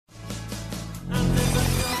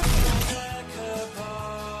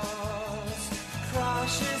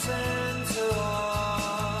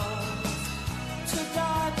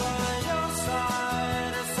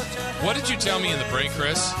What did you tell me in the break,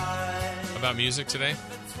 Chris, about music today?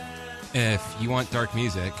 If you want dark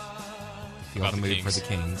music, feel About the the mood for Kings. the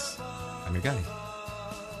Kings. I'm your guy.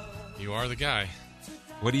 You are the guy.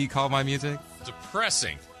 What do you call my music?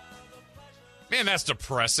 Depressing. Man, that's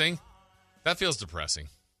depressing. That feels depressing.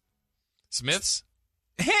 Smiths?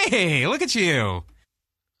 Hey, look at you.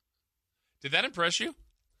 Did that impress you?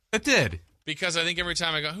 It did. Because I think every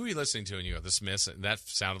time I go, who are you listening to? And you go, the Smiths. And that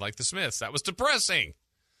sounded like the Smiths. That was depressing.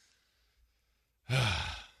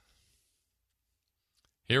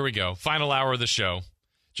 Here we go. Final hour of the show.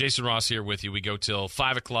 Jason Ross here with you. We go till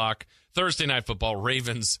 5 o'clock. Thursday Night Football,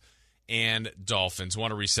 Ravens and Dolphins.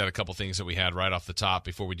 Want to reset a couple things that we had right off the top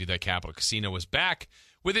before we do that. Capital Casino is back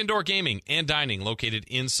with indoor gaming and dining located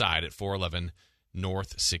inside at 411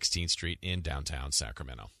 North 16th Street in downtown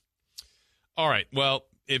Sacramento. All right, well,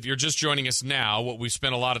 if you're just joining us now, what we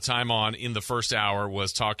spent a lot of time on in the first hour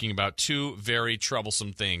was talking about two very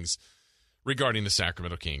troublesome things regarding the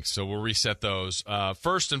Sacramento Kings. So we'll reset those.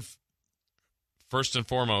 First and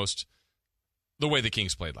foremost, the way the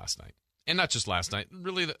Kings played last night. And not just last night,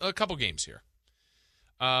 really a couple games here.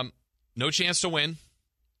 No chance to win.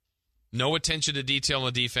 No attention to detail on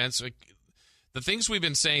the defense. The things we've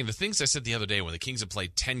been saying, the things I said the other day when the Kings have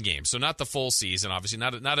played 10 games, so not the full season, obviously,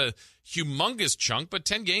 not a humongous chunk, but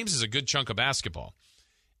 10 games is a good chunk of basketball.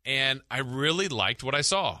 And I really liked what I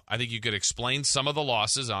saw. I think you could explain some of the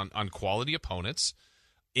losses on quality opponents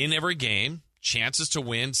in every game, chances to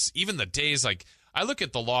win, even the days like I look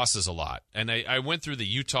at the losses a lot. And I went through the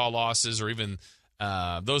Utah losses or even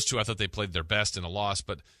those two. I thought they played their best in a loss.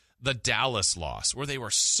 But the Dallas loss where they were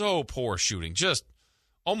so poor shooting, just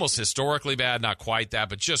almost historically bad, not quite that,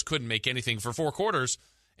 but just couldn't make anything for 4 quarters,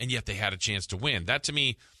 and yet they had a chance to win. That, to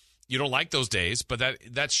me, you don't like those days, but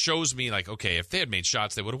that shows me, like, okay, if they had made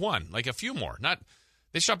shots, they would have won. Like a few more.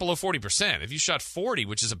 They shot below 40%. If you shot 40,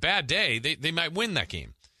 which is a bad day, they might win that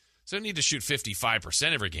game. So they need to shoot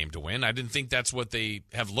 55% every game to win. I didn't think that's what they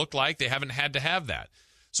have looked like. They haven't had to have that.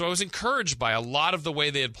 So I was encouraged by a lot of the way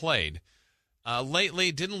they had played.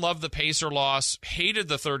 Lately, didn't love the Pacer loss, hated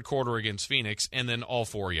the third quarter against Phoenix, and then all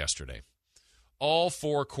 4 yesterday. All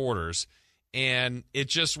 4 quarters. And it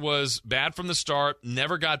just was bad from the start,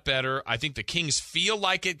 never got better. I think the Kings feel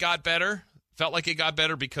like it got better, felt like it got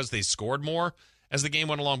better because they scored more as the game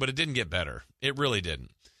went along, but it didn't get better. It really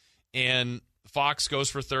didn't. And Fox goes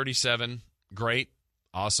for 37. Great.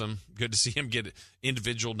 Awesome. Good to see him get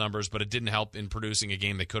individual numbers, but it didn't help in producing a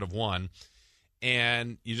game they could have won.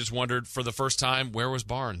 And you just wondered for the first time, where was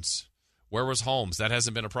Barnes? Where was Holmes? That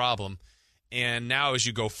hasn't been a problem. And now as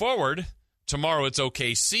you go forward, tomorrow it's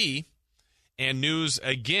OKC. And news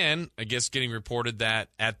again, I guess, getting reported that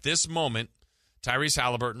at this moment, Tyrese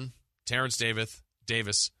Halliburton, Terrence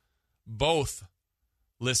Davis, both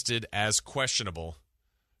listed as questionable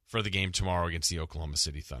for the game tomorrow against the Oklahoma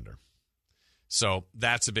City Thunder. So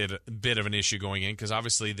that's a bit of an issue going in because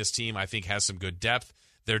obviously this team, I think, has some good depth.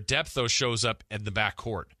 Their depth, though, shows up in the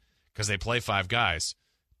backcourt because they play 5 guys.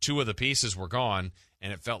 2 of the pieces were gone,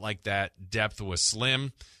 and it felt like that depth was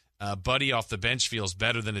slim. Buddy off the bench feels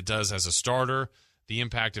better than it does as a starter. The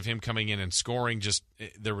impact of him coming in and scoring,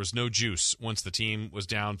 there was no juice once the team was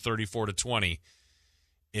down 34-20.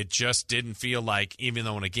 It just didn't feel like, even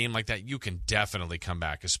though in a game like that, you can definitely come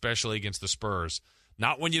back, especially against the Spurs.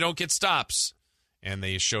 Not when you don't get stops, and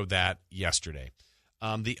they showed that yesterday.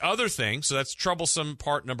 The other thing, so that's troublesome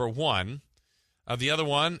part number 1. The other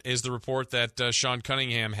one is the report that Sean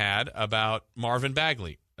Cunningham had about Marvin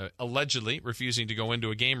Bagley allegedly refusing to go into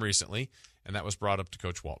a game recently, and that was brought up to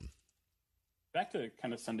Coach Walton. Back to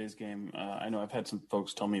kind of Sunday's game, I know I've had some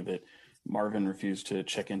folks tell me that Marvin refused to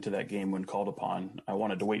check into that game when called upon. I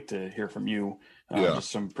wanted to wait to hear from you, just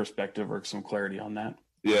some perspective or some clarity on that.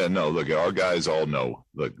 Yeah, no, look, our guys all know,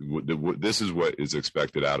 look, this is what is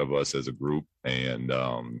expected out of us as a group. And,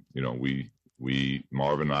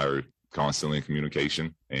 Marvin and I are constantly in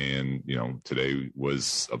communication. And, today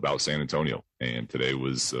was about San Antonio. And today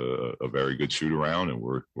was a very good shoot around, and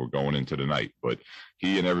we're going into the night. But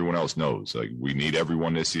he and everyone else knows, like, we need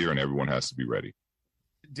everyone this year, and everyone has to be ready.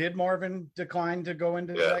 Did Marvin decline to go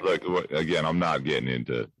into that? Look, again, I'm not getting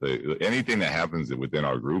into anything that happens within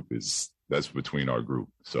our group that's between our group.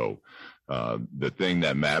 So the thing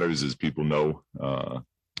that matters is people know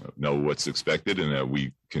what's expected and that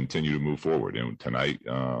we continue to move forward. And tonight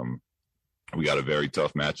we got a very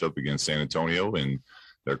tough matchup against San Antonio, and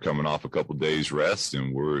they're coming off a couple days rest,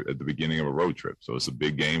 and we're at the beginning of a road trip. So it's a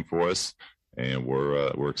big game for us, and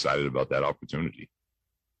we're excited about that opportunity.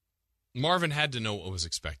 Marvin had to know what was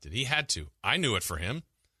expected. He had to. I knew it for him.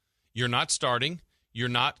 You're not starting. You're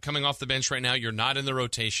not coming off the bench right now. You're not in the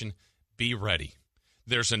rotation. Be ready.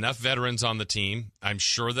 There's enough veterans on the team, I'm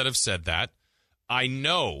sure, that have said that. I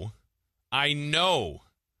know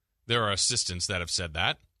there are assistants that have said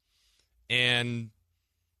that. And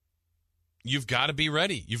you've got to be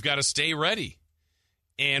ready. You've got to stay ready.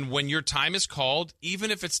 And when your time is called,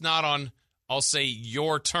 even if it's not on, I'll say,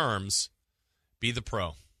 your terms, be the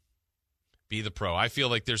pro. Be the pro. I feel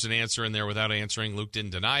like there's an answer in there without answering. Luke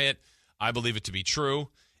didn't deny it. I believe it to be true.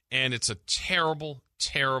 And it's a terrible,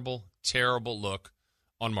 terrible, terrible look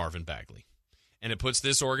on Marvin Bagley. And it puts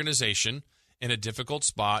this organization in a difficult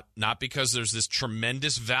spot, not because there's this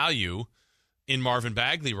tremendous value in Marvin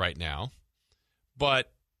Bagley right now,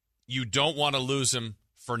 but you don't want to lose him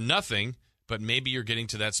for nothing, but maybe you're getting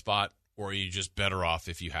to that spot where you're just better off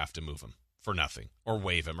if you have to move him for nothing or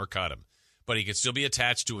waive him or cut him. But he could still be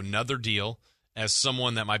attached to another deal as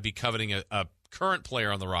someone that might be coveting a current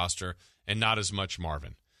player on the roster and not as much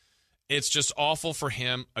Marvin. It's just awful for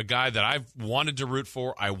him, a guy that I've wanted to root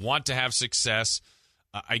for. I want to have success.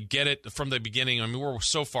 I get it from the beginning. I mean, we're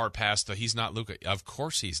so far past that he's not Luka. Of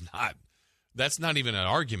course he's not. That's not even an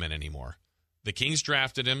argument anymore. The Kings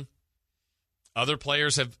drafted him. Other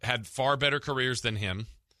players have had far better careers than him.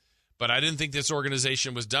 But I didn't think this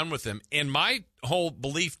organization was done with him. And my whole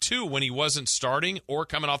belief, too, when he wasn't starting or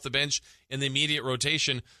coming off the bench in the immediate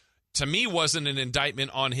rotation, to me wasn't an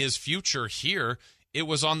indictment on his future here. It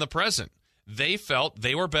was on the present. They felt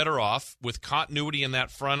they were better off with continuity in that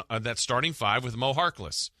front, that starting five with Mo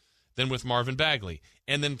Harkless than with Marvin Bagley.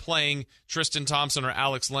 And then playing Tristan Thompson or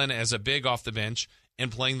Alex Len as a big off the bench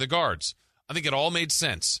and playing the guards. I think it all made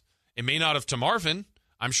sense. It may not have to Marvin.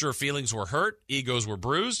 I'm sure feelings were hurt. Egos were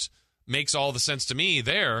bruised. Makes all the sense to me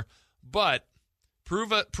there. But prove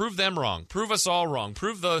them wrong. Prove us all wrong.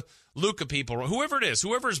 Prove the Luka people wrong. Whoever it is,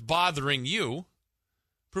 whoever's bothering you,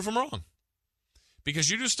 prove them wrong. Because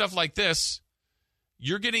you do stuff like this,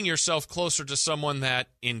 you're getting yourself closer to someone that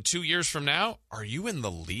in 2 years from now, are you in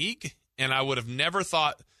the league? And I would have never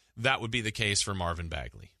thought that would be the case for Marvin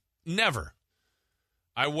Bagley. Never.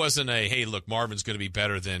 I wasn't hey, look, Marvin's going to be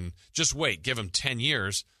better than, just wait, give him 10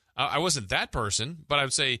 years. I wasn't that person, but I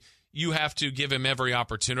would say you have to give him every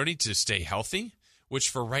opportunity to stay healthy, which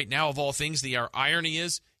for right now, of all things, the irony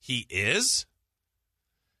is he is.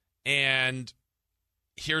 And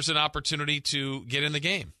here's an opportunity to get in the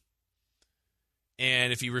game.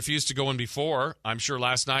 And if he refused to go in before, I'm sure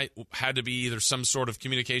last night had to be either some sort of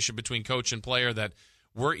communication between coach and player that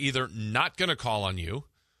we're either not going to call on you,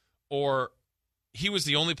 or he was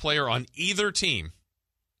the only player on either team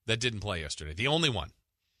that didn't play yesterday. The only one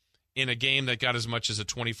in a game that got as much as a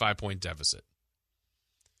 25-point deficit.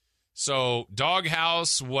 So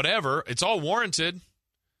doghouse, whatever, it's all warranted.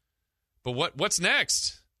 But what's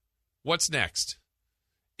next? What's next?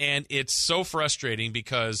 And it's so frustrating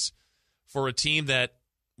because for a team that,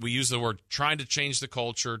 we use the word, trying to change the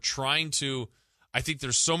culture, I think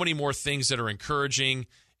there's so many more things that are encouraging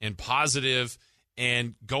and positive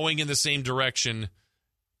and going in the same direction.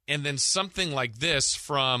 And then something like this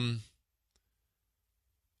from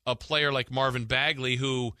a player like Marvin Bagley,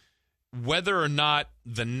 who, whether or not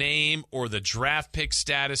the name or the draft pick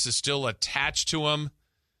status is still attached to him,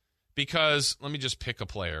 because let me just pick a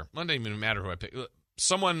player. It doesn't even matter who I pick.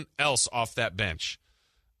 Someone else off that bench,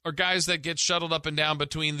 or guys that get shuttled up and down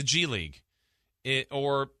between the G League,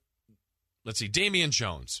 or let's see, Damian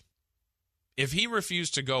Jones. If he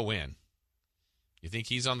refused to go in, you think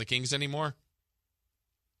he's on the Kings anymore?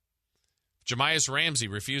 Jamias Ramsey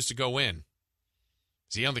refused to go in.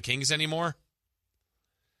 Is he on the Kings anymore?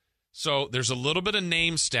 So there's a little bit of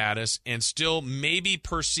name status and still maybe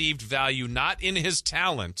perceived value, not in his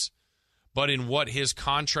talent, but in what his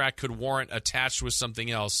contract could warrant attached with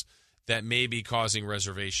something else that may be causing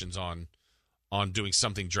reservations on doing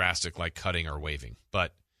something drastic like cutting or waiving.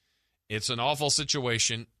 But it's an awful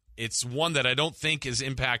situation. It's one that I don't think is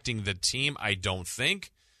impacting the team. I don't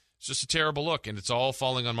think. It's just a terrible look, and it's all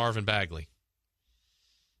falling on Marvin Bagley.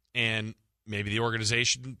 And maybe the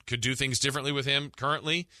organization could do things differently with him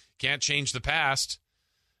currently. Can't change the past,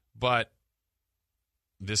 but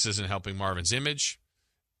this isn't helping Marvin's image.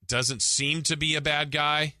 Doesn't seem to be a bad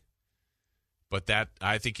guy, but that,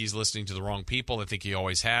 I think he's listening to the wrong people. I think he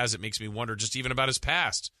always has. It makes me wonder just even about his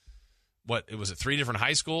past. What, it was at 3 different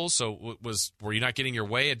high schools, so were you not getting your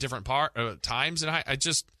way at different times? And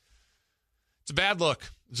it's a bad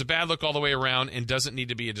look. It's a bad look all the way around, and doesn't need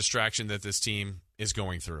to be a distraction that this team is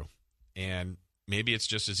going through. And maybe it's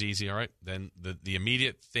just as easy, all right, then the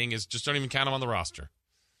immediate thing is just don't even count him on the roster.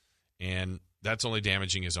 And that's only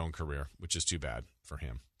damaging his own career, which is too bad for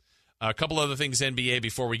him. A couple other things, NBA,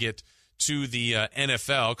 before we get to the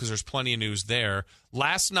NFL, because there's plenty of news there.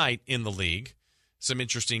 Last night in the league, some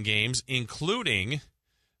interesting games, including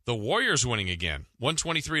The Warriors winning again,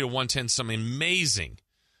 123-110. Some amazing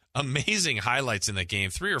highlights in that game.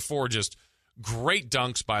 3 or 4 just great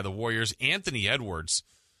dunks by the Warriors. Anthony Edwards,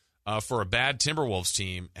 for a bad Timberwolves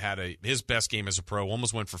team, had his best game as a pro.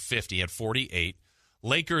 Almost went for 50. Had 48.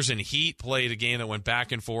 Lakers and Heat played a game that went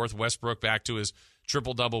back and forth. Westbrook back to his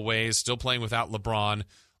triple-double ways, still playing without LeBron.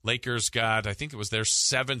 Lakers got, I think it was their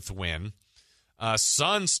 7th win.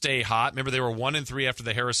 Suns stay hot. Remember, they were 1-3 after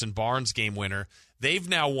the Harrison Barnes game winner. They've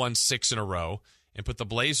now won 6 in a row and put the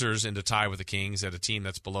Blazers into tie with the Kings at a team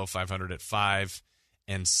that's below 500 at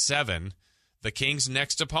 5-7. The Kings'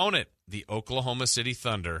 next opponent, the Oklahoma City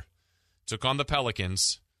Thunder, took on the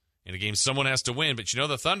Pelicans in a game someone has to win. But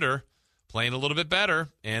the Thunder playing a little bit better,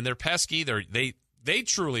 and they're pesky. They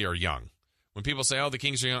truly are young. When people say, oh, the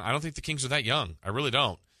Kings are young, I don't think the Kings are that young. I really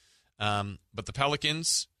don't. But the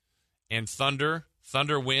Pelicans and Thunder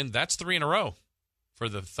win. That's 3 in a row for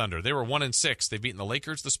the Thunder. They were 1-6. They've beaten the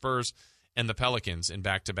Lakers, the Spurs, and the Pelicans in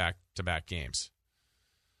back-to-back games.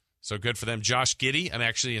 So good for them. Josh Giddey, I'm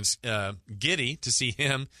actually giddy to see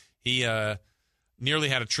him. He nearly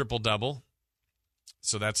had a triple-double.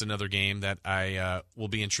 So that's another game that I will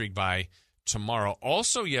be intrigued by tomorrow.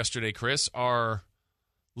 Also yesterday, Chris, our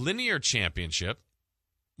linear championship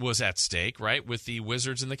was at stake, right, with the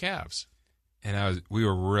Wizards and the Cavs. And we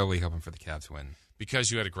were really hoping for the Cavs to win.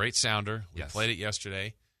 Because you had a great sounder. We Yes. played it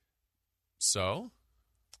yesterday. So,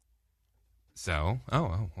 hold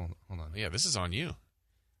on. yeah, this is on you.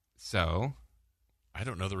 So, I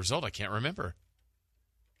don't know the result. I can't remember.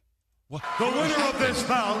 What? The winner of this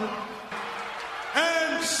bout,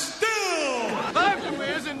 and still, I'm the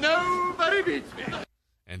Wiz and nobody beats me.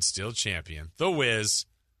 And still champion. The Wiz.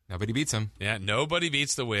 nobody beats them. Yeah, nobody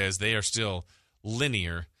beats the Wiz. They are still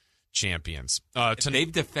linear champions.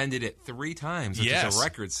 They've defended it 3 times, which Yes. is a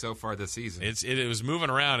record so far this season. It was moving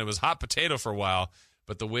around. It was hot potato for a while,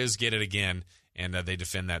 but the Wiz get it again, and they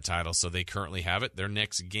defend that title. So they currently have it. Their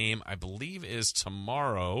next game, I believe, is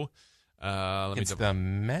tomorrow. It's the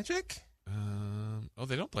Magic?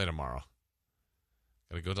 They don't play tomorrow.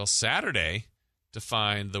 Got to go till Saturday to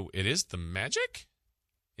find it is the Magic?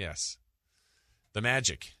 Yes. The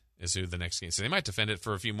Magic is who the next game. So they might defend it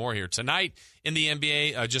for a few more here. Tonight in the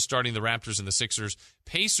NBA, just starting the Raptors and the Sixers,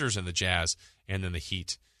 Pacers and the Jazz, and then the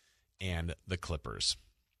Heat and the Clippers.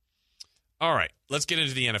 All right, let's get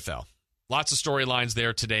into the NFL. Lots of storylines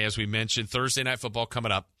there today, as we mentioned. Thursday Night Football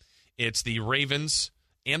coming up. It's the Ravens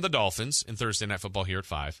and the Dolphins in Thursday Night Football here at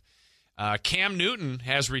 5. Cam Newton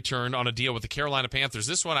has returned on a deal with the Carolina Panthers.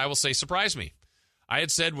 This one, I will say, surprised me. I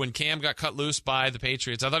had said when Cam got cut loose by the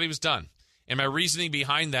Patriots, I thought he was done. And my reasoning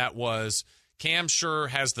behind that was Cam sure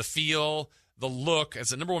has the feel, the look,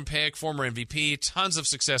 as a number 1 pick, former MVP, tons of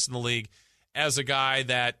success in the league, as a guy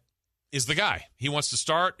that is the guy. He wants to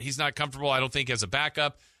start. He's not comfortable, I don't think, as a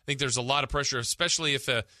backup. I think there's a lot of pressure, especially if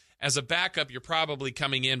as a backup, you're probably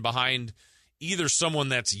coming in behind either someone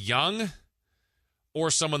that's young or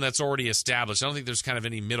someone that's already established. I don't think there's kind of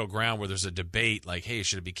any middle ground where there's a debate like, hey,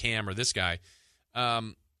 should it be Cam or this guy?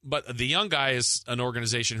 But the young guy is an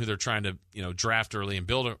organization who they're trying to, draft early and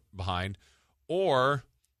build behind, or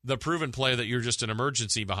the proven player that you're just an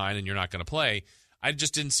emergency behind and you're not going to play. I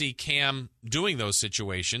just didn't see Cam doing those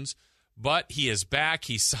situations, but he is back.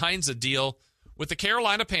 He signs a deal with the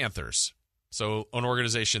Carolina Panthers. So an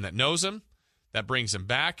organization that knows him, that brings him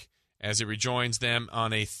back as he rejoins them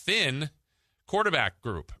on a thin quarterback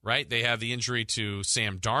group, right? They have the injury to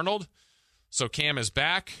Sam Darnold. So Cam is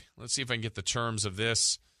back. Let's see if I can get the terms of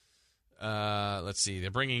this. Let's see.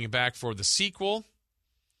 They're bringing him back for the sequel,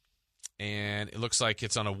 and it looks like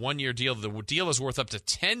it's on a 1-year deal. The deal is worth up to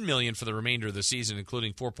 $10 million for the remainder of the season,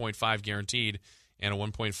 including $4.5 guaranteed and a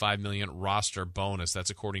 $1.5 million roster bonus.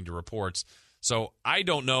 That's according to reports. So I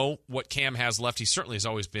don't know what Cam has left. He certainly has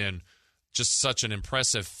always been just such an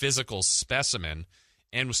impressive physical specimen,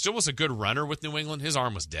 and still was a good runner with New England. His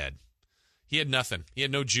arm was dead. He had nothing. He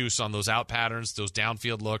had no juice on those out patterns, those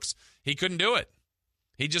downfield looks. He couldn't do it.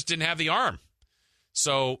 He just didn't have the arm.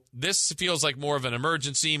 So this feels like more of an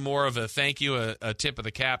emergency, more of a thank you, a tip of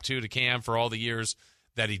the cap, to Cam for all the years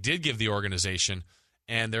that he did give the organization.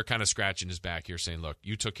 And they're kind of scratching his back here saying, look,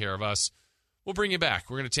 you took care of us. We'll bring you back.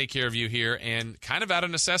 We're going to take care of you here. And kind of out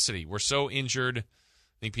of necessity. We're so injured.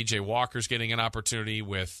 I think P.J. Walker's getting an opportunity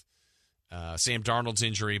with Sam Darnold's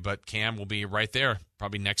injury, but Cam will be right there,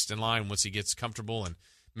 probably next in line once he gets comfortable. And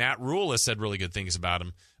Matt Rule has said really good things about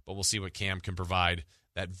him, but we'll see what Cam can provide.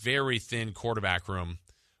 That very thin quarterback room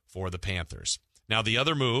for the Panthers. Now, the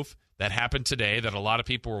other move that happened today that a lot of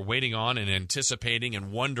people were waiting on and anticipating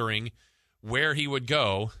and wondering where he would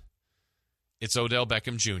go, it's Odell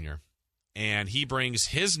Beckham Jr. And he brings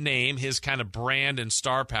his name, his kind of brand and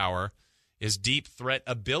star power, his deep threat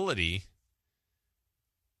ability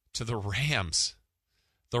to the Rams.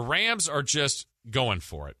 The Rams are just going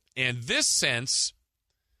for it. And this is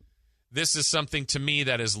something to me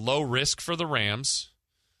that is low risk for the Rams,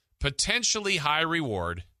 potentially high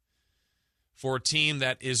reward for a team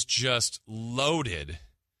that is just loaded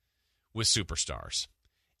with superstars.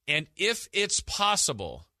 And if it's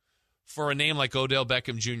possible for a name like Odell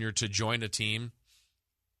Beckham Jr. to join a team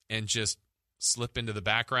and just slip into the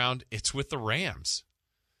background, it's with the Rams.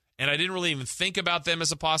 And I didn't really even think about them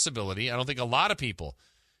as a possibility. I don't think a lot of people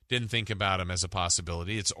didn't think about them as a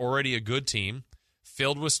possibility. It's already a good team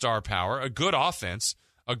filled with star power, a good offense,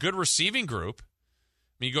 a good receiving group.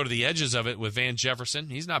 I mean, you go to the edges of it with Van Jefferson.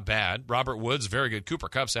 He's not bad. Robert Woods, very good. Cooper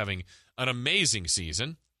Kupp's having an amazing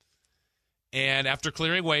season. And after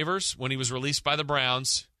clearing waivers, when he was released by the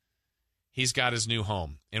Browns, he's got his new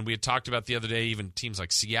home. And we had talked about the other day, even teams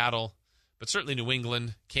like Seattle, but certainly New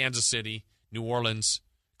England, Kansas City, New Orleans,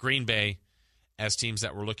 Green Bay as teams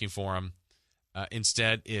that were looking for him.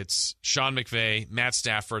 Instead, it's Sean McVay, Matt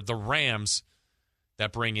Stafford, the Rams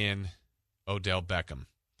that bring in Odell Beckham.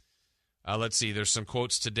 Let's see. There's some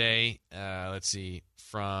quotes today.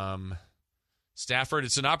 From Stafford.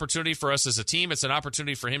 It's an opportunity for us as a team. It's an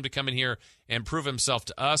opportunity for him to come in here and prove himself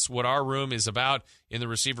to us. What our room is about in the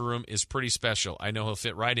receiver room is pretty special. I know he'll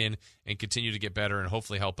fit right in and continue to get better and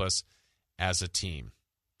hopefully help us as a team.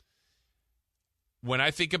 When I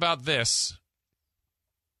think about this,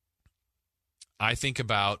 I think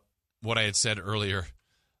about what I had said earlier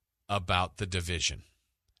about the division.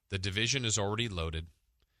 The division is already loaded.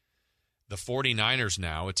 The 49ers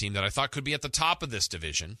now, a team that I thought could be at the top of this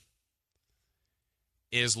division,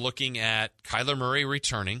 is looking at Kyler Murray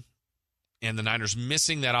returning and the Niners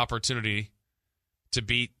missing that opportunity to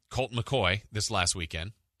beat Colt McCoy this last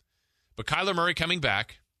weekend. But Kyler Murray coming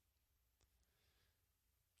back.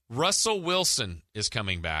 Russell Wilson is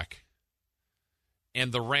coming back.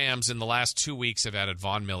 And the Rams in the last 2 weeks have added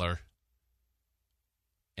Von Miller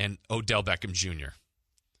and Odell Beckham Jr.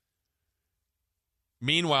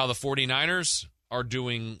 Meanwhile, the 49ers are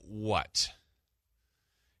doing what?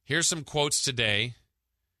 Here's some quotes today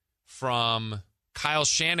from Kyle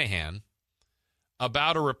Shanahan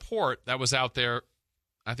about a report that was out there,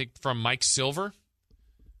 I think from Mike Silver,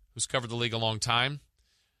 who's covered the league a long time,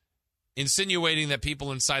 insinuating that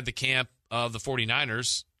people inside the camp of the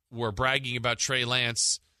 49ers were bragging about Trey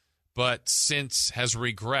Lance, but since has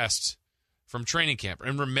regressed from training camp.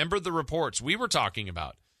 And remember the reports we were talking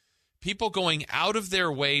about. People going out of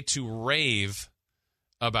their way to rave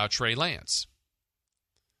about Trey Lance.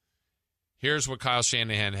 Here's what Kyle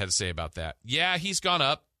Shanahan had to say about that. Yeah, he's gone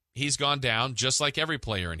up. He's gone down, just like every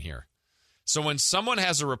player in here. So when someone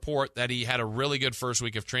has a report that he had a really good first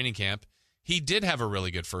week of training camp, he did have a really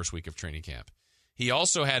good first week of training camp. He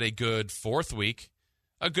also had a good fourth week,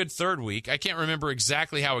 a good third week. I can't remember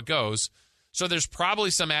exactly how it goes. So there's probably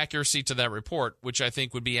some accuracy to that report, which I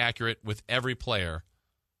think would be accurate with every player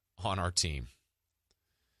on our team.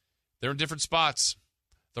 They're in different spots.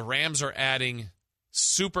 The Rams are adding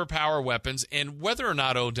superpower weapons, and whether or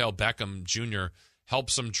not Odell Beckham Jr.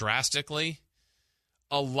 helps them drastically,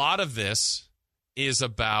 a lot of this is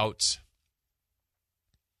about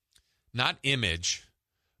not image,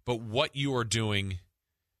 but what you are doing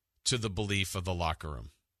to the belief of the locker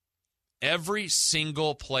room. Every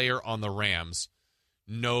single player on the Rams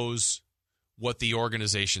knows what the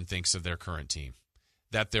organization thinks of their current team,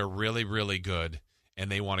 that they're really, really good, and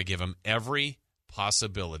they want to give them every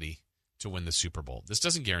possibility to win the Super Bowl. This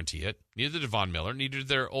doesn't guarantee it. Neither did Von Miller, neither did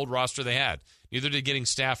their old roster they had. Neither did getting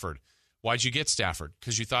Stafford. Why'd you get Stafford?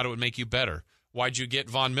 Because you thought it would make you better. Why'd you get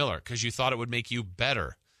Von Miller? Because you thought it would make you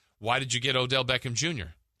better. Why did you get Odell Beckham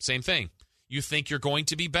Jr.? Same thing. You think you're going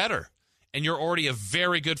to be better, and you're already a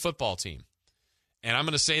very good football team. And I'm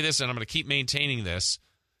going to say this, and I'm going to keep maintaining this,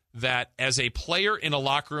 that as a player in a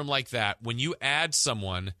locker room like that, when you add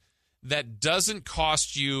someone that doesn't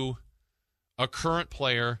cost you a current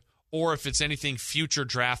player, or if it's anything, future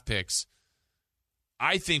draft picks,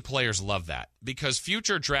 I think players love that, because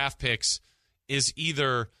future draft picks is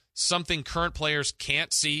either something current players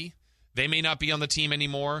can't see. They may not be on the team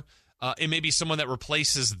anymore. It may be someone that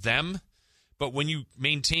replaces them. But when you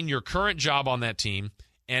maintain your current job on that team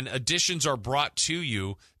and additions are brought to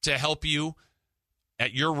you to help you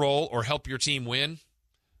at your role or help your team win,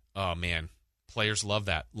 oh, man, players love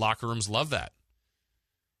that. Locker rooms love that.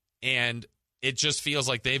 And it just feels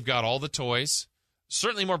like they've got all the toys.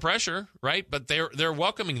 Certainly more pressure, right? But they're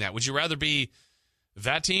welcoming that. Would you rather be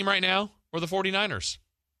that team right now or the 49ers?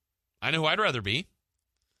 I know who I'd rather be.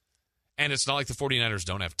 And it's not like the 49ers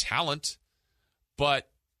don't have talent. but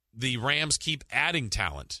the Rams keep adding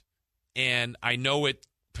talent. And I know it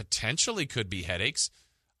potentially could be headaches.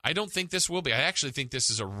 I don't think this will be. I actually think this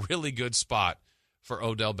is a really good spot for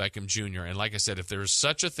Odell Beckham Jr. And like I said, if there's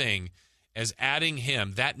such a thing as adding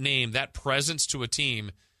him, that name, that presence to a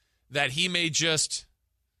team, that he may just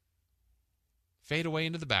fade away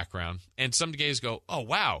into the background. And some days go, oh,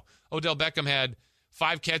 wow, Odell Beckham had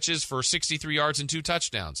 5 catches for 63 yards and 2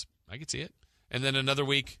 touchdowns. I could see it. And then another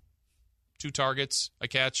week, 2 targets, a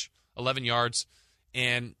catch, 11 yards,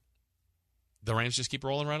 and the Rams just keep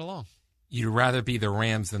rolling right along. You'd rather be the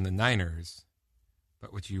Rams than the Niners,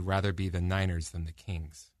 but would you rather be the Niners than the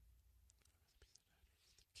Kings?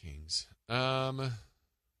 Kings. Would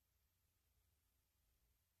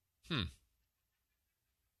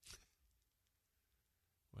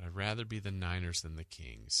I rather be the Niners than the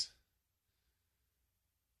Kings?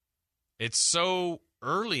 It's so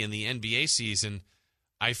early in the NBA season.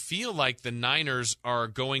 I feel like the Niners are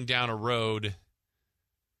going down a road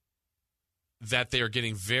that they are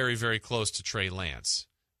getting very, very close to Trey Lance,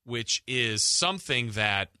 which is something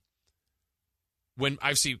that when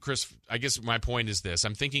I see Chris, I guess my point is this.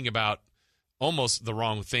 I'm thinking about almost the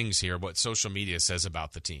wrong things here, what social media says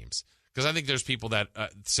about the teams. Because I think there's people that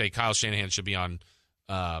say Kyle Shanahan should be on,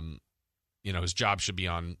 his job should be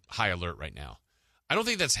on high alert right now. I don't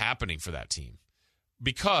think that's happening for that team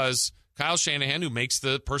because Kyle Shanahan, who makes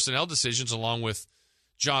the personnel decisions along with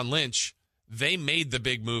John Lynch, they made the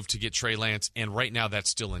big move to get Trey Lance, and right now that's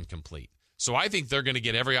still incomplete. So I think they're going to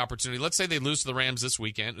get every opportunity. Let's say they lose to the Rams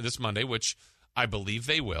this Monday, which I believe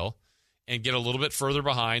they will, and get a little bit further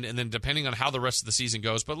behind, and then depending on how the rest of the season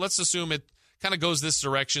goes, but let's assume it kind of goes this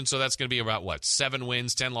direction, so that's going to be about, 7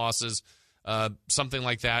 wins, 10 losses, something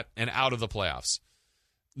like that, and out of the playoffs.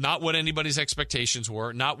 Not what anybody's expectations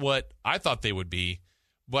were, not what I thought they would be,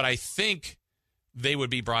 but I think they would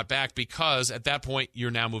be brought back because at that point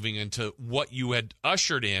you're now moving into what you had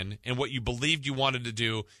ushered in and what you believed you wanted to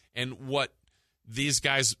do and what these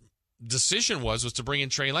guys' decision was to bring in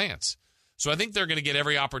Trey Lance. So I think they're going to get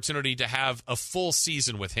every opportunity to have a full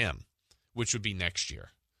season with him, which would be next year.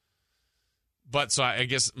 But so I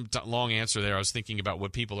guess long answer there. I was thinking about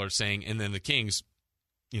what people are saying, and then the Kings,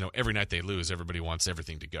 every night they lose, everybody wants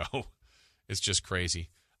everything to go. It's just crazy.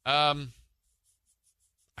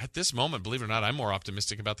 At this moment, believe it or not, I'm more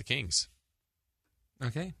optimistic about the Kings.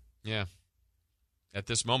 Okay. Yeah. At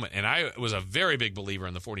this moment. And I was a very big believer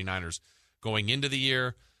in the 49ers going into the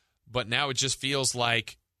year, but now it just feels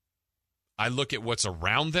like I look at what's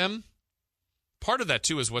around them. Part of that,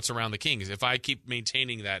 too, is what's around the Kings. If I keep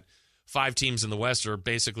maintaining that 5 teams in the West are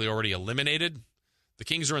basically already eliminated, the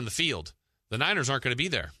Kings are in the field. The Niners aren't going to be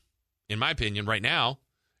there, in my opinion, right now,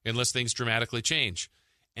 unless things dramatically change.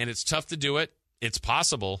 And it's tough to do it. It's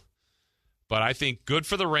possible, but I think good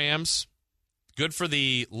for the Rams, good for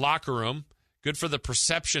the locker room, good for the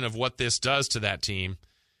perception of what this does to that team,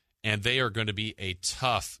 and they are going to be a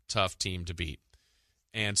tough, tough team to beat.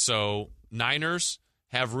 And so Niners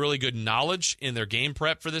have really good knowledge in their game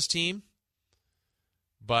prep for this team,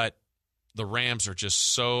 but the Rams are just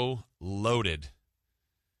so loaded.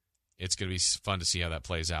 It's going to be fun to see how that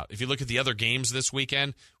plays out. If you look at the other games this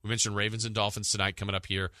weekend, we mentioned Ravens and Dolphins tonight coming up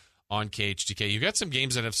here on KHTK. You've got some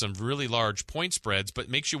games that have some really large point spreads, but it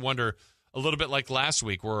makes you wonder a little bit like last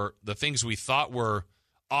week where the things we thought were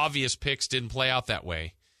obvious picks didn't play out that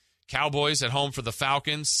way. Cowboys at home for the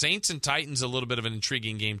Falcons. Saints and Titans, a little bit of an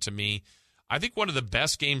intriguing game to me. I think one of the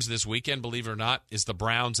best games this weekend, believe it or not, is the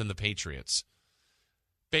Browns and the Patriots.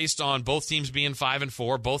 Based on both teams being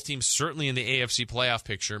 5-4, both teams certainly in the AFC playoff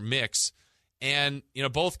picture mix, and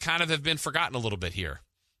both kind of have been forgotten a little bit here.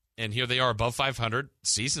 And here they are above 500.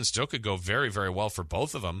 Season still could go very, very well for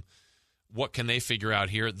both of them. What can they figure out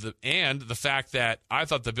here? And the fact that I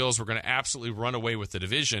thought the Bills were going to absolutely run away with the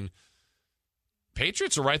division.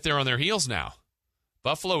 Patriots are right there on their heels now.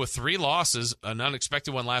 Buffalo with 3 losses, an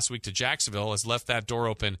unexpected one last week to Jacksonville, has left that door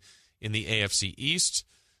open in the AFC East.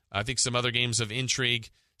 I think some other games of intrigue.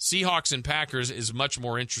 Seahawks and Packers is much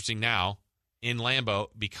more interesting now in Lambeau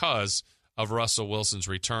because of Russell Wilson's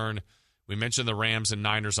return. We mentioned the Rams and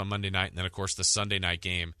Niners on Monday night, and then, of course, the Sunday night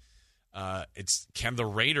game. Can the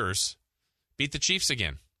Raiders beat the Chiefs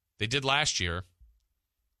again? They did last year,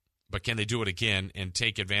 but can they do it again and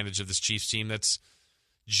take advantage of this Chiefs team that's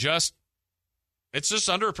just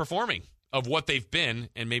underperforming of what they've been,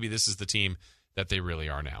 and maybe this is the team that they really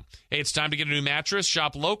are now. Hey, it's time to get a new mattress.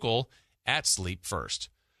 Shop local at Sleep First.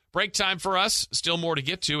 Break time for us. Still more to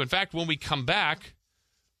get to. In fact, when we come back,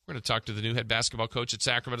 we're going to talk to the new head basketball coach at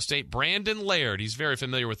Sacramento State, Brandon Laird. He's very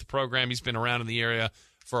familiar with the program. He's been around in the area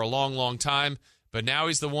for a long, long time, but now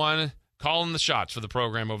he's the one calling the shots for the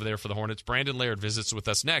program over there for the Hornets. Brandon Laird visits with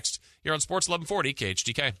us next here on Sports 1140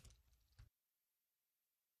 KHTK.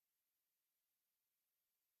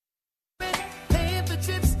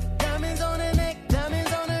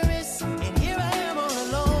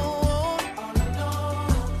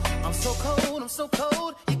 So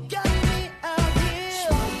cold, you got me out here.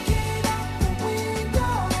 Smoking out the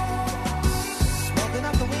window. Smoking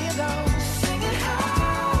out the window. Singing,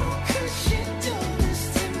 how could she do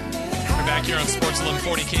this to me? We're back here on Sports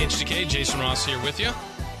 1140 KHTK. Jason Ross here with you.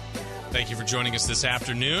 Thank you for joining us this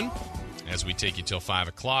afternoon as we take you till 5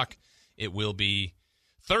 o'clock. It will be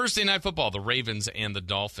Thursday Night Football, the Ravens and the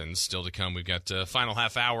Dolphins still to come. We've got a final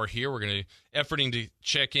half hour here. We're going to efforting to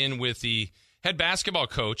check in with the head basketball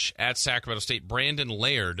coach at Sacramento State, Brandon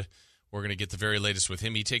Laird. We're going to get the very latest with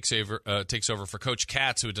him. He takes over for Coach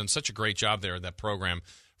Katz, who had done such a great job there in that program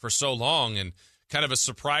for so long, and kind of a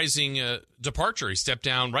surprising departure. He stepped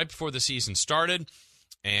down right before the season started,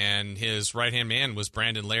 and his right-hand man was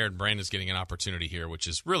Brandon Laird. Brandon's getting an opportunity here, which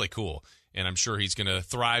is really cool, and I'm sure he's going to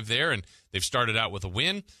thrive there. And they've started out with a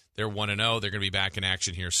win. They're 1-0. They're going to be back in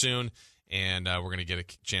action here soon, and we're going to get a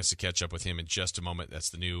chance to catch up with him in just a moment.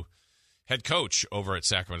 That's the new head coach over at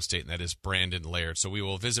Sacramento State, and that is Brandon Laird. So we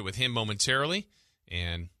will visit with him momentarily,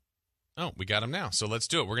 and we got him now. So let's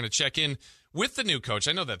do it. We're going to check in with the new coach.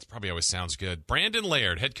 I know that probably always sounds good. Brandon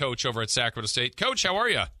Laird, head coach over at Sacramento State. Coach, how are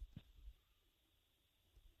you?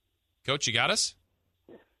 Coach, you got us?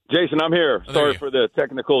 Jason, I'm here. Sorry for the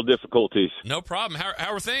technical difficulties. No problem.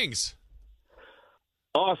 How are things?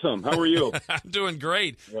 Awesome. How are you? I'm doing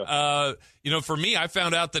great. Yeah. For me, I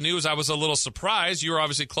found out the news. I was a little surprised. You were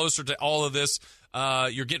obviously closer to all of this.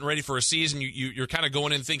 You're getting ready for a season. You're kind of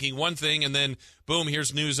going in thinking one thing, and then, boom,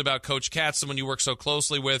 here's news about Coach Katz, someone you work so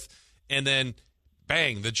closely with, and then,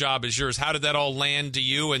 bang, the job is yours. How did that all land to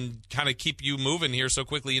you and kind of keep you moving here so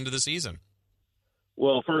quickly into the season?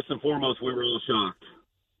 Well, first and foremost, we were all shocked.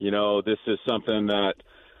 This is something that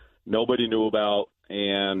nobody knew about.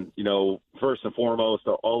 And, first and foremost,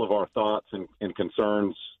 all of our thoughts and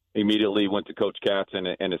concerns immediately went to Coach Katz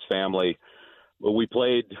and his family. But we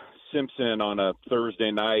played Simpson on a Thursday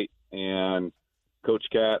night, and Coach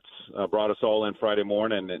Katz brought us all in Friday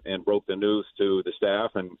morning and broke the news to the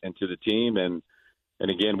staff and to the team. And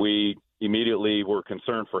again, we immediately were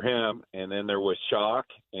concerned for him. And then there was shock.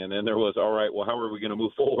 And then there was, all right, well, how are we going to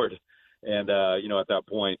move forward? And, at that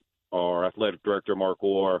point, our athletic director, Mark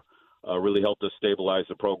Orr, really helped us stabilize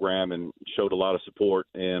the program and showed a lot of support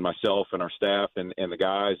in myself and our staff and the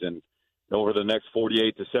guys. And over the next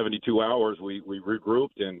 48 to 72 hours, we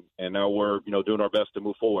regrouped and now we're, doing our best to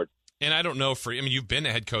move forward. And I don't know you've been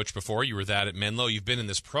a head coach before. You were that at Menlo. You've been in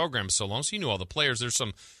this program so long, so you knew all the players.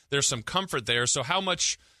 There's some comfort there. So how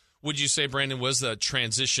much would you say, Brandon, was the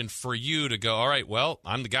transition for you to go, all right, well,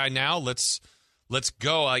 I'm the guy now. Let's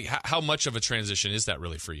go. How much of a transition is that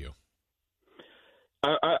really for you?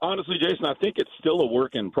 I honestly, Jason, I think it's still a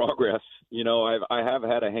work in progress. I have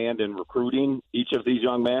had a hand in recruiting each of these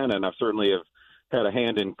young men, and I certainly have had a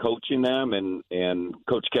hand in coaching them. And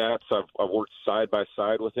Coach Katz, I've worked side by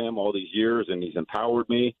side with him all these years, and he's empowered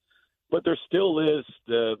me. But there still is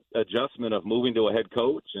the adjustment of moving to a head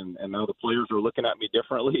coach, and now the players are looking at me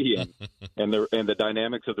differently, and the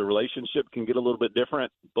dynamics of the relationship can get a little bit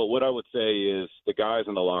different. But what I would say is the guys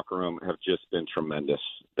in the locker room have just been tremendous.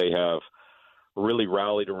 They have really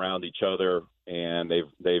rallied around each other, and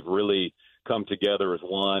they've really come together as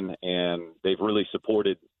one, and they've really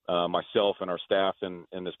supported myself and our staff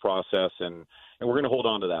in this process, and we're going to hold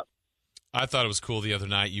on to that. I thought it was cool the other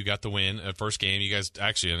night. You got the win first game. You guys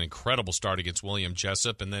actually had an incredible start against William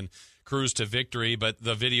Jessup and then cruised to victory. But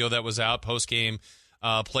the video that was out post-game,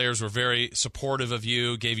 players were very supportive of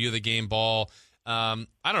you, gave you the game ball. I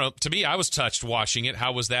don't know. To me, I was touched watching it.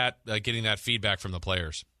 How was that, getting that feedback from the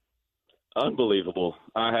players? Unbelievable.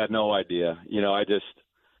 I had no idea.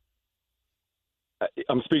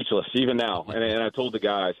 I'm speechless even now. And I told the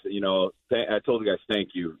guys, thank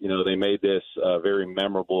you. They made this a very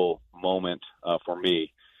memorable moment for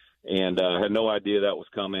me, and I had no idea that was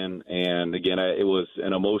coming. And again, it was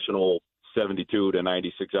an emotional 72 to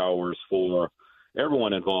 96 hours for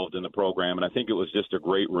everyone involved in the program. And I think it was just a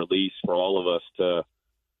great release for all of us to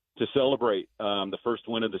celebrate the first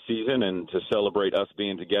win of the season and to celebrate us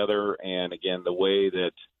being together. And again, the way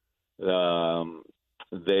that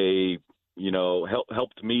they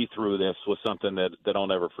helped me through this was something that I'll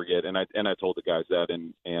never forget. And I told the guys that,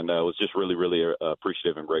 and I was just really, really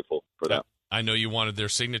appreciative and grateful for that. I know you wanted their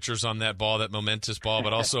signatures on that ball, that momentous ball,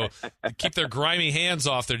 but also keep their grimy hands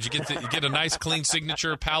off there. Did you get a nice, clean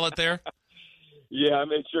signature palette there? Yeah, I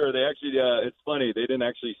made sure. They actually, it's funny, they didn't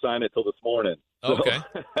actually sign it till this morning. Okay.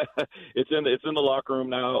 It's in the locker room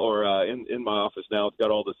now, or in my office now. It's got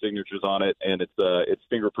all the signatures on it, and it's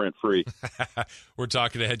fingerprint free. We're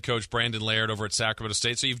talking to head coach Brandon Laird over at Sacramento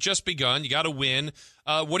State. So you've just begun. You got to win.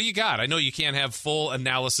 What do you got? I know you can't have full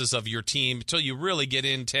analysis of your team until you really get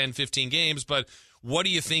in 10, 15 games, but what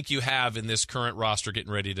do you think you have in this current roster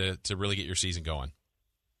getting ready to really get your season going?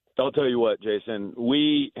 I'll tell you what, Jason.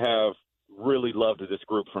 We have really loved this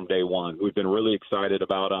group from day one. We've been really excited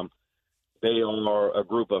about them. They are a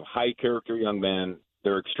group of high-character young men.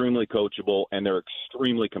 They're extremely coachable, and they're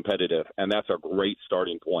extremely competitive, and that's a great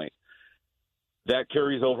starting point. That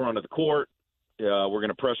carries over onto the court. We're going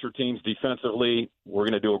to pressure teams defensively. We're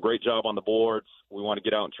going to do a great job on the boards. We want to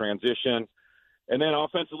get out in transition. And then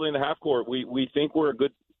offensively in the half court, we think we're a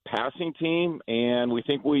good passing team, and we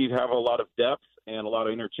think we have a lot of depth and a lot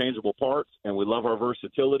of interchangeable parts, and we love our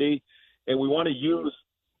versatility. And we want to use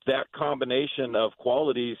that combination of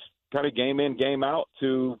qualities kind of game in, game out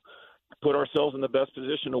to put ourselves in the best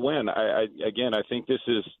position to win. I think this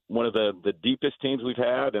is one of the deepest teams we've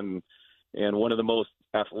had and one of the most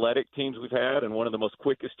athletic teams we've had and one of the most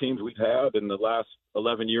quickest teams we've had in the last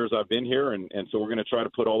 11 years I've been here. And so we're going to try to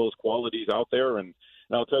put all those qualities out there. And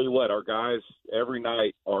I'll tell you what, our guys every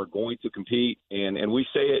night are going to compete. And we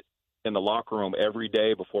say it in the locker room every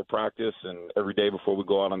day before practice and every day before we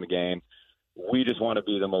go out on the game. We just want to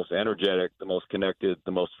be the most energetic, the most connected,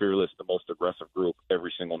 the most fearless, the most aggressive group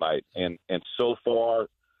every single night. And so far,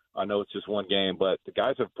 I know it's just one game, but the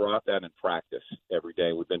guys have brought that in practice every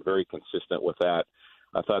day. We've been very consistent with that.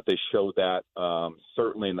 I thought they showed that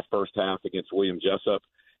certainly in the first half against William Jessup.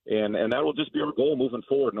 And that will just be our goal moving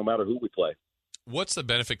forward, no matter who we play. What's the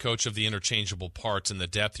benefit, Coach, of the interchangeable parts and the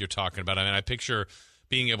depth you're talking about? I mean, I picture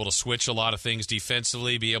being able to switch a lot of things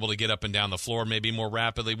defensively, be able to get up and down the floor maybe more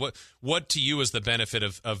rapidly. What to you is the benefit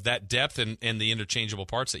of that depth and the interchangeable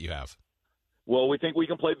parts that you have? Well, we think we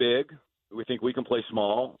can play big. We think we can play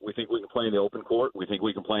small. We think we can play in the open court. We think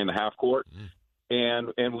we can play in the half court.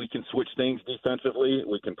 And we can switch things defensively.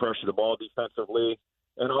 We can pressure the ball defensively.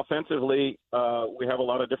 And offensively, we have a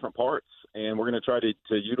lot of different parts, and we're going to try to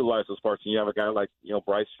utilize those parts. And you have a guy like,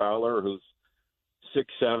 Bryce Fowler, who's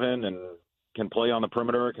 6'7", and can play on the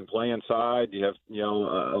perimeter, can play inside. You have,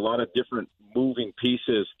 a lot of different moving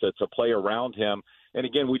pieces to play around him. And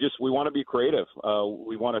again, we want to be creative.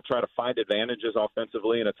 We want to try to find advantages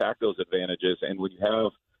offensively and attack those advantages. And when you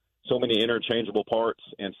have so many interchangeable parts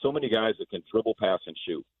and so many guys that can dribble, pass, and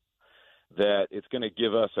shoot, that it's going to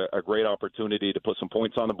give us a great opportunity to put some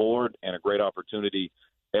points on the board and a great opportunity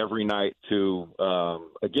every night to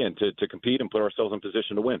compete and put ourselves in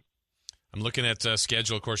position to win. I'm looking at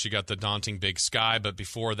schedule. Of course, you got the daunting Big Sky, but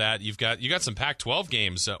before that, you got some Pac-12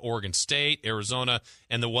 games: Oregon State, Arizona,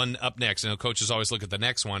 and the one up next. And coaches always look at the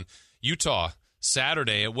next one, Utah,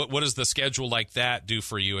 Saturday. What does the schedule like that do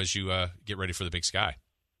for you as you get ready for the Big Sky?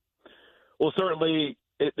 Well, certainly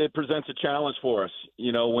it presents a challenge for us.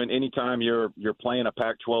 When anytime you're playing a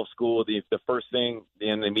Pac-12 school, the first thing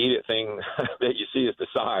and the immediate thing that you see is the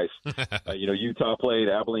size. Utah played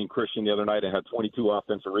Abilene Christian the other night and had 22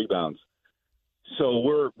 offensive rebounds. So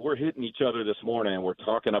we're hitting each other this morning, and we're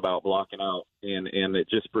talking about blocking out, and it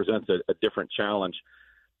just presents a different challenge.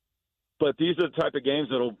 But these are the type of games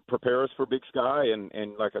that will prepare us for Big Sky, and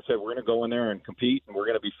like I said, we're going to go in there and compete, and we're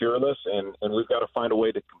going to be fearless, and we've got to find a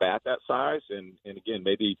way to combat that size, and again,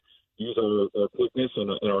 maybe use our quickness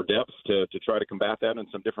and our depth to try to combat that in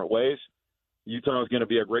some different ways. Utah is going to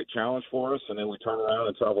be a great challenge for us, and then we turn around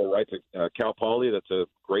and travel right to Cal Poly. That's a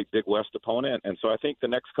great Big West opponent, and so I think the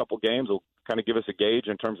next couple games will kind of give us a gauge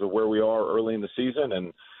in terms of where we are early in the season,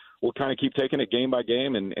 and we'll kind of keep taking it game by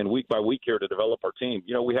game and week by week here to develop our team.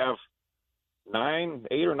 We have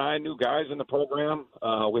 8 or 9 new guys in the program.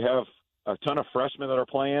 We have a ton of freshmen that are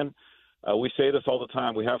playing. We say this all the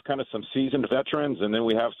time. We have kind of some seasoned veterans, and then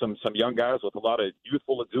we have some young guys with a lot of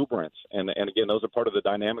youthful exuberance. And again, those are part of the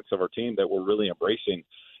dynamics of our team that we're really embracing.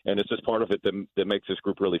 And it's just part of it that makes this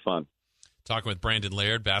group really fun. Talking with Brandon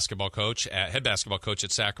Laird, head basketball coach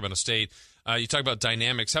at Sacramento State. You talk about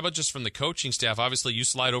dynamics. How about just from the coaching staff? Obviously, you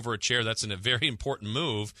slide over a chair. That's a very important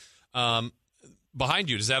move. Behind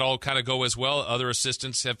you, does that all kind of go as well? Other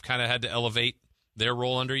assistants have kind of had to elevate their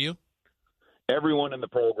role under you? Everyone in the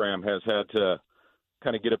program has had to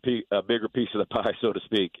kind of get a bigger piece of the pie, so to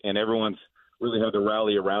speak, and everyone's really had to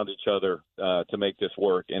rally around each other to make this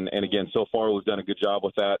work. And again, so far we've done a good job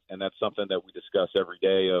with that, and that's something that we discuss every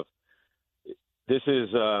day. This is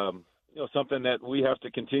something that we have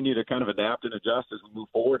to continue to kind of adapt and adjust as we move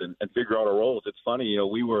forward and figure out our roles. It's funny,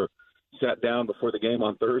 we were sat down before the game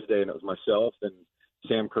on Thursday, and it was myself and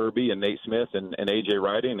Sam Kirby and Nate Smith and A.J.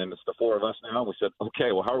 Writing, and it's the four of us now. And we said,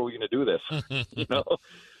 okay, well, how are we going to do this? You know,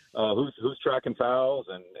 who's tracking fouls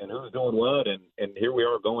and who's doing what? And here we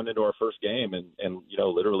are going into our first game, and you know,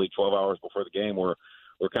 literally 12 hours before the game, we're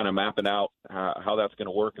kind of mapping out how that's going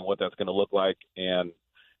to work and what that's going to look like. And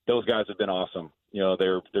those guys have been awesome. You know,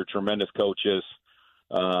 they're tremendous coaches.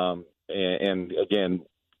 And again,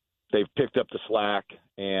 they've picked up the slack,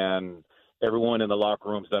 and everyone in the locker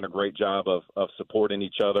room's done a great job of supporting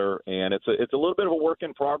each other. And it's a little bit of a work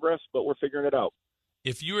in progress, but we're figuring it out.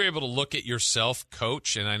 If you were able to look at yourself,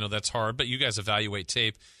 coach, and I know that's hard, but you guys evaluate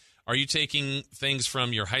tape, are you taking things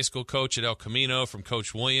from your high school coach at El Camino, from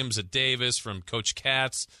Coach Williams at Davis, from Coach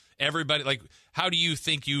Katz, everybody? Like, how do you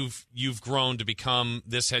think you've grown to become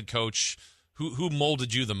this head coach? Who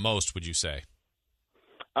molded you the most, would you say?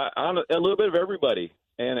 A little bit of everybody,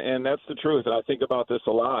 and that's the truth. And I think about this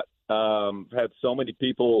a lot. Had so many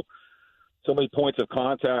people, so many points of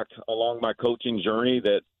contact along my coaching journey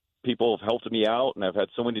that people have helped me out, and I've had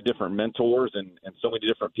so many different mentors and so many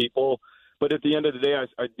different people. But at the end of the day,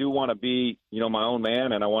 I do want to be, you know, my own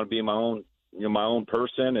man, and I want to be my own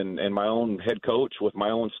person and my own head coach with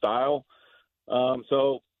my own style.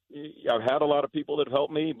 So I've had a lot of people that have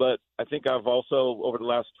helped me, but I think I've also, over the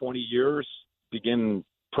last 20 years, begin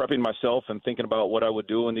prepping myself and thinking about what I would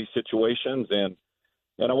do in these situations, and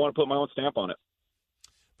I want to put my own stamp on it.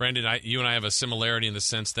 Brandon, you and I have a similarity in the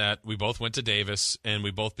sense that we both went to Davis, and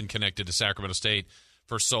we've both been connected to Sacramento State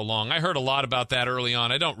for so long. I heard a lot about that early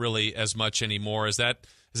on. I don't really as much anymore. Is that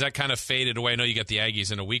kind of faded away? I know you got the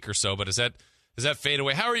Aggies in a week or so, but does that fade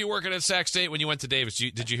away? How are you working at Sac State when you went to Davis?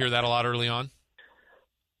 Did you hear that a lot early on?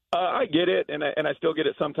 I get it, and I still get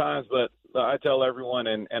it sometimes, but I tell everyone,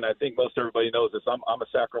 and I think most everybody knows this, I'm a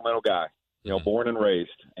Sacramento guy, you know, born and raised.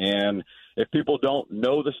 And if people don't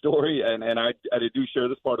know the story, and I do share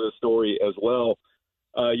this part of the story as well,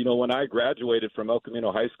 you know, when I graduated from El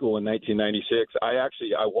Camino High School in 1996,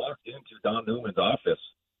 I walked into Don Newman's office,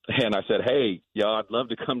 and I said, hey, I'd love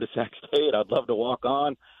to come to Sac State. I'd love to walk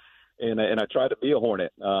on. And I tried to be a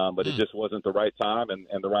Hornet, but it just wasn't the right time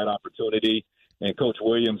and the right opportunity. And Coach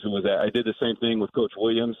Williams, I did the same thing with Coach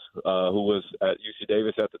Williams, who was at UC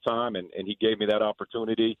Davis at the time, and he gave me that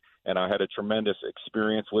opportunity, and I had a tremendous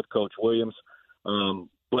experience with Coach Williams.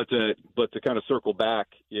 But to kind of circle back,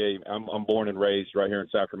 I'm born and raised right here in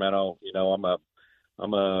Sacramento. You know,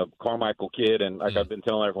 I'm a Carmichael kid, and like I've been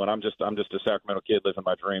telling everyone, I'm just a Sacramento kid living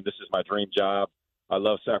my dream. This is my dream job. I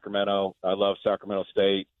love Sacramento. I love Sacramento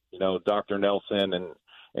State. You know, Dr. Nelson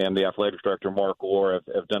and the athletic director, Mark Orr,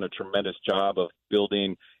 have done a tremendous job of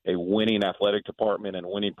building a winning athletic department and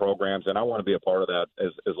winning programs, and I want to be a part of that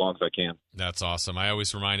as long as I can. That's awesome. I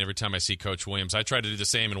always remind every time I see Coach Williams, I try to do the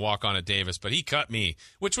same and walk on at Davis, but he cut me,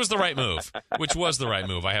 which was the right move.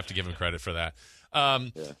 I have to give him credit for that.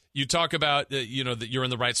 You talk about, you know, that you're in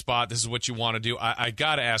the right spot. This is what you want to do. I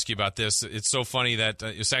got to ask you about this. It's so funny that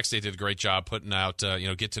Sac State did a great job putting out,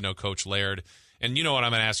 get to know Coach Laird. And you know what I'm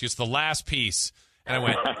going to ask you? It's the last piece. And I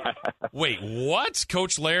went, wait, what?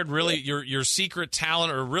 Coach Laird, really? Your secret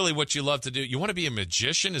talent, or really what you love to do? You want to be a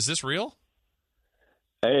magician? Is this real?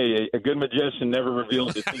 Hey, a good magician never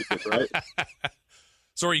reveals his secrets, right?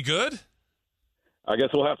 So are you good? I guess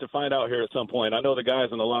we'll have to find out here at some point. I know the guys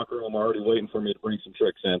in the locker room are already waiting for me to bring some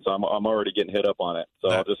tricks in, so I'm already getting hit up on it. So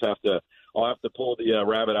I'll have to pull the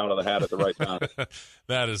rabbit out of the hat at the right time.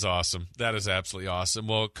 That is awesome. That is absolutely awesome.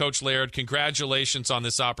 Well, Coach Laird, congratulations on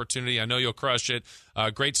this opportunity. I know you'll crush it.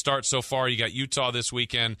 Great start so far. You got Utah this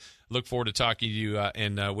weekend. Look forward to talking to you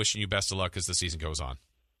and wishing you best of luck as the season goes on.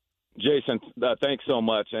 Jason, thanks so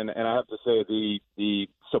much. And I have to say the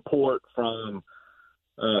support from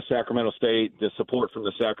Sacramento State, the support from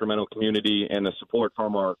the Sacramento community, and the support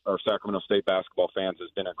from our Sacramento State basketball fans has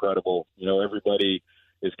been incredible. You know, everybody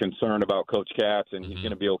is concerned about Coach Katz, and he's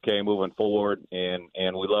going to be okay moving forward. And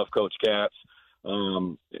we love Coach Katz.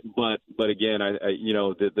 But again,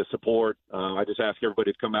 the support, I just ask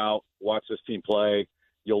everybody to come out, watch this team play.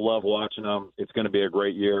 You'll love watching them. It's going to be a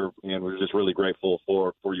great year, and we're just really grateful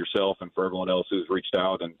for yourself and for everyone else who's reached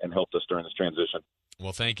out and helped us during this transition.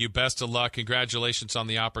 Well, thank you. Best of luck. Congratulations on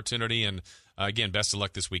the opportunity, and again, best of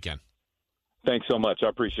luck this weekend. Thanks so much. I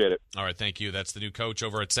appreciate it. All right, thank you. That's the new coach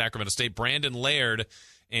over at Sacramento State, Brandon Laird.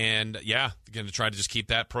 And, going to try to just keep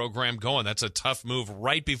that program going. That's a tough move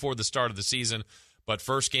right before the start of the season. But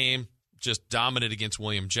first game, just dominant against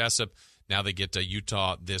William Jessup. Now they get to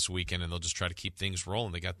Utah this weekend, and they'll just try to keep things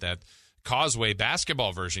rolling. They got that Causeway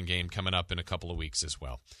basketball version game coming up in a couple of weeks as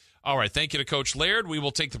well. All right, thank you to Coach Laird. We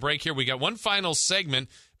will take the break here. We got one final segment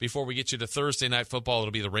before we get you to Thursday Night Football.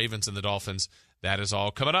 It'll be the Ravens and the Dolphins. That is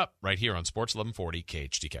all coming up right here on Sports 1140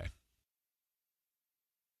 KHTK.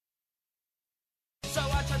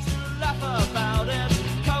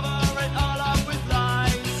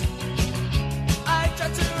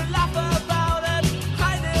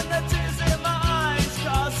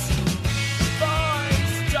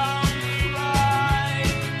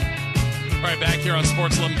 right, back here on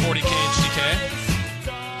Sports 1140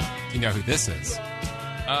 KHTK. Do you know who this is?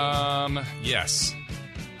 Yes.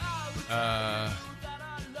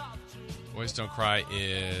 Boys Don't Cry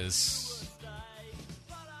is...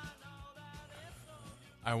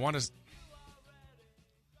 I want to...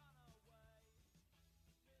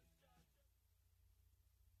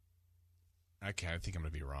 Okay, I think I'm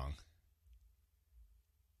going to be wrong.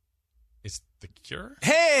 It's The Cure?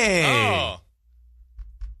 Hey! Oh!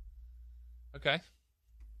 Okay.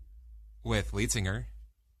 With lead singer.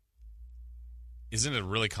 Isn't it a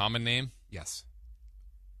really common name? Yes.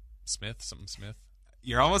 Smith? Something Smith?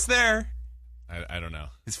 You're almost there. I don't know.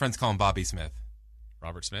 His friends call him Bobby Smith.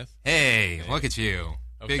 Robert Smith? Hey, look at you.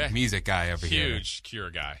 Okay. Big music guy over here. Huge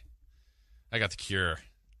Cure guy. I got The Cure.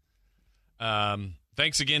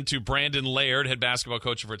 Thanks again to Brandon Laird, head basketball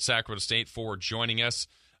coach over at Sacramento State, for joining us.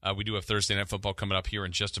 We do have Thursday Night Football coming up here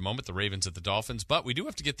in just a moment, the Ravens at the Dolphins. But we do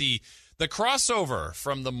have to get the crossover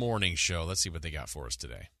from the morning show. Let's see what they got for us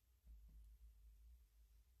today.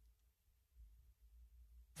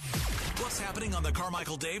 What's happening on the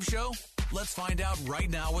Carmichael Dave Show? Let's find out right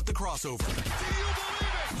now with the crossover.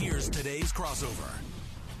 Here's today's crossover.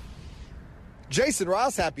 Jason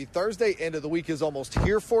Ross, happy Thursday. End of the week is almost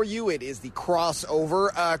here for you. It is the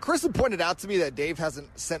crossover. Chris had pointed out to me that Dave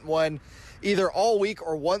hasn't sent one either all week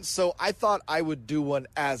or once, so I thought I would do one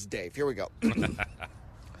as Dave. Here we go.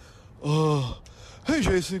 Hey,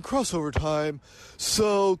 Jason, crossover time.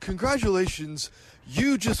 So, congratulations.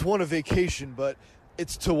 You just won a vacation, but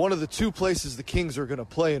it's to one of the two places the Kings are going to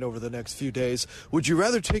play in over the next few days. Would you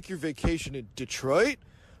rather take your vacation in Detroit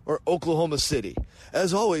or Oklahoma City?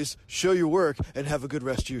 As always, show your work and have a good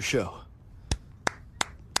rest of your show.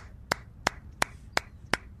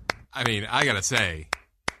 I mean, I got to say,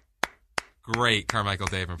 great Carmichael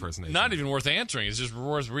Dave impersonation. Not even worth answering. It's just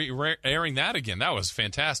worth airing that again. That was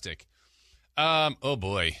fantastic. Oh,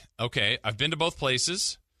 boy. Okay, I've been to both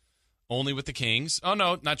places, only with the Kings. Oh,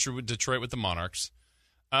 no, not true. With Detroit with the Monarchs.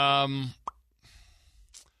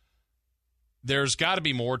 There's got to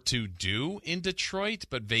be more to do in Detroit,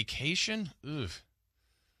 but vacation? Ugh.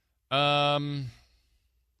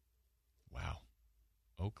 Wow.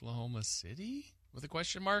 Oklahoma City? With a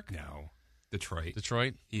question mark? No. Detroit.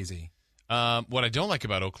 Detroit? Easy. What I don't like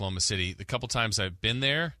about Oklahoma City, the couple times I've been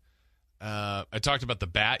there, I talked about the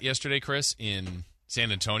bat yesterday, Chris, in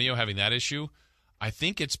San Antonio, having that issue. I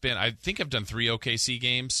think I've done 3 OKC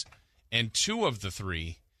games, and 2 of the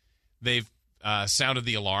 3, they've sounded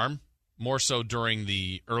the alarm, more so during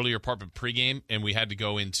the earlier part of pregame, and we had to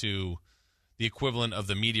go into the equivalent of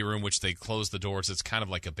the media room, which they closed the doors. It's kind of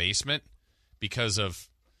like a basement because of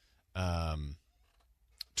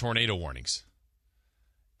tornado warnings.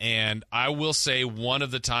 And I will say one of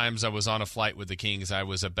the times I was on a flight with the Kings, I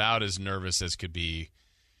was about as nervous as could be.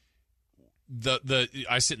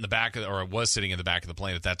 I sit in the back of, or I was sitting in the back of the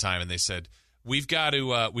plane at that time, and they said, we got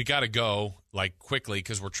to go like quickly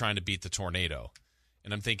because we're trying to beat the tornado.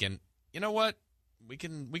 And I'm thinking, you know what? We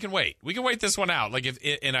can wait. We can wait this one out. Like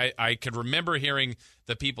I could remember hearing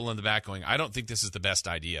the people in the back going, I don't think this is the best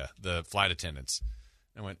idea, the flight attendants.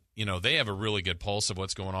 I went, they have a really good pulse of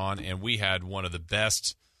what's going on, and we had one of the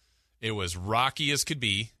best. It was rocky as could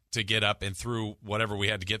be to get up and through whatever we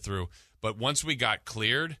had to get through. But once we got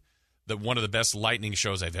cleared, one of the best lightning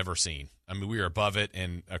shows I've ever seen. I mean, we were above it,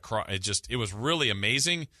 and it was really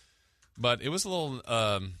amazing. But it was a little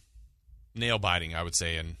nail biting, I would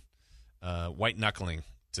say, and white knuckling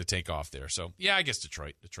to take off there. So yeah, I guess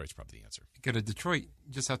Detroit. Detroit's probably the answer. Go to Detroit.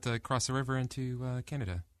 You just have to cross the river into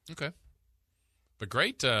Canada. Okay. But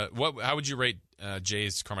great. How would you rate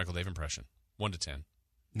Jay's Carmichael Dave impression? 1 to 10.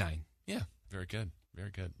 9. Yeah, very good. Very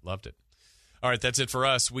good. Loved it. All right, that's it for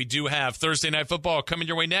us. We do have Thursday Night Football coming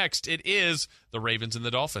your way next. It is the Ravens and the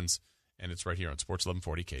Dolphins, and it's right here on Sports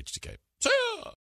 1140 KHTK. See ya!